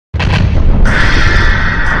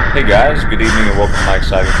Hey guys, good evening and welcome to my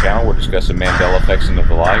exciting channel. We're discussing Mandela effects and the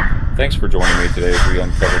like. Thanks for joining me today as we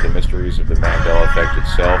uncover the mysteries of the Mandela effect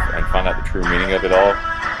itself and find out the true meaning of it all.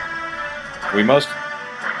 We must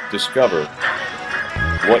discover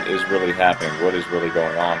what is really happening, what is really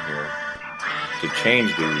going on here, to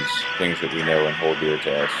change these things that we know and hold dear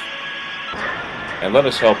to us. And let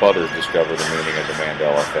us help others discover the meaning of the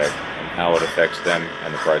Mandela effect and how it affects them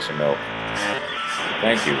and the price of milk.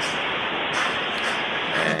 Thank you.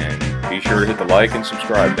 And be sure to hit the like and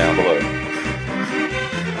subscribe down below.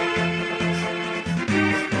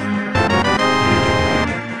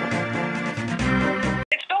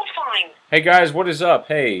 It's spelled fine. Hey guys, what is up?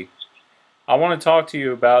 Hey, I want to talk to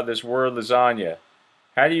you about this word lasagna.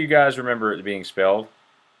 How do you guys remember it being spelled?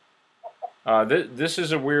 This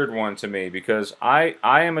is a weird one to me because I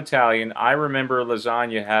am Italian. I remember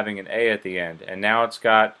lasagna having an A at the end, and now it's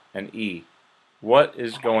got an E. What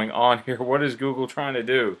is going on here? What is Google trying to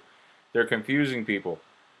do? They're confusing people,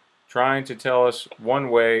 trying to tell us one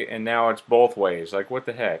way, and now it's both ways. Like, what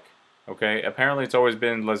the heck? Okay, apparently it's always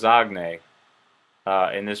been Lasagne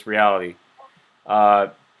in this reality. There's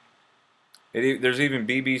even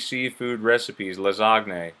BBC food recipes,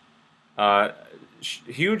 Lasagne.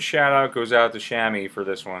 Huge shout out goes out to Shammy for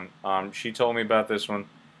this one. She told me about this one.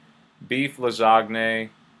 Beef Lasagne.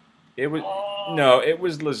 It was it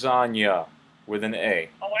was lasagna with an A.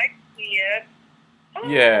 Oh, I see it. Oh.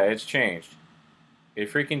 Yeah, it's changed. It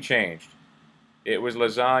freaking changed. It was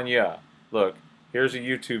lasagna. Look, here's a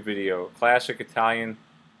YouTube video. Classic Italian.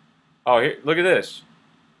 Oh, here, look at this.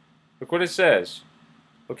 Look what it says.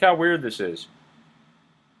 Look how weird this is.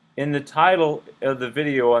 In the title of the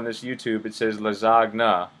video on this YouTube, it says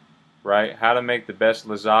lasagna, right? How to make the best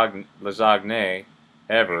lasagne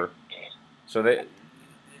ever. So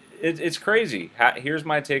it's crazy. Here's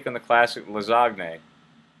my take on the classic lasagne.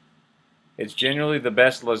 It's generally the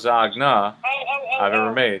best lasagna I've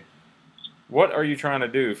ever made. What are you trying to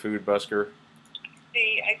do, food busker?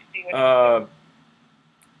 I see what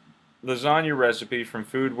Lasagna recipe from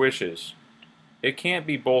Food Wishes. It can't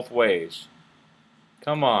be both ways.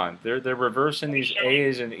 Come on, they're reversing these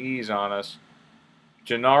A's and E's on us.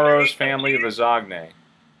 Gennaro's family lasagne.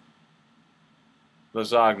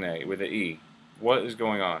 Lasagne with an E. What is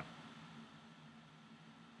going on?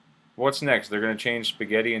 What's next? They're going to change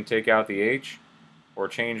spaghetti and take out the H? Or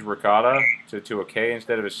change ricotta to a K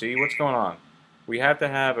instead of a C? What's going on? We have to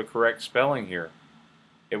have a correct spelling here.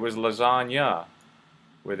 It was lasagna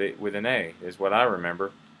with an A, is what I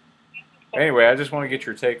remember. Anyway, I just want to get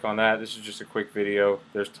your take on that. This is just a quick video.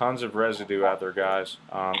 There's tons of residue out there, guys.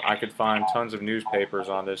 I could find tons of newspapers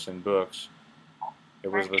on this and books. It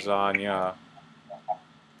was lasagna.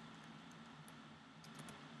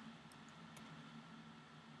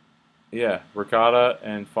 Yeah, ricotta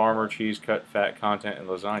and farmer cheese cut fat content in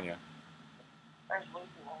lasagna.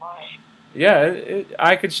 Yeah,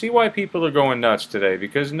 I could see why people are going nuts today,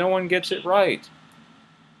 because no one gets it right.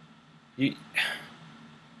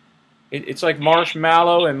 It's like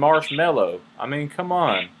marshmallow and marshmallow. I mean, come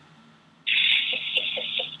on.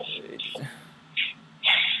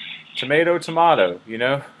 Tomato, tomato, you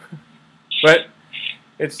know? But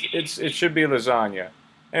it should be lasagna.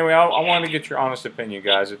 Anyway, I want to get your honest opinion,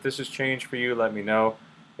 guys. If this has changed for you, let me know.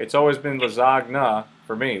 It's always been lasagna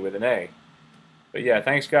for me with an A. But yeah,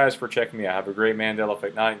 thanks guys for checking me out. Have a great Mandela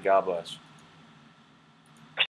Effect night, and God bless.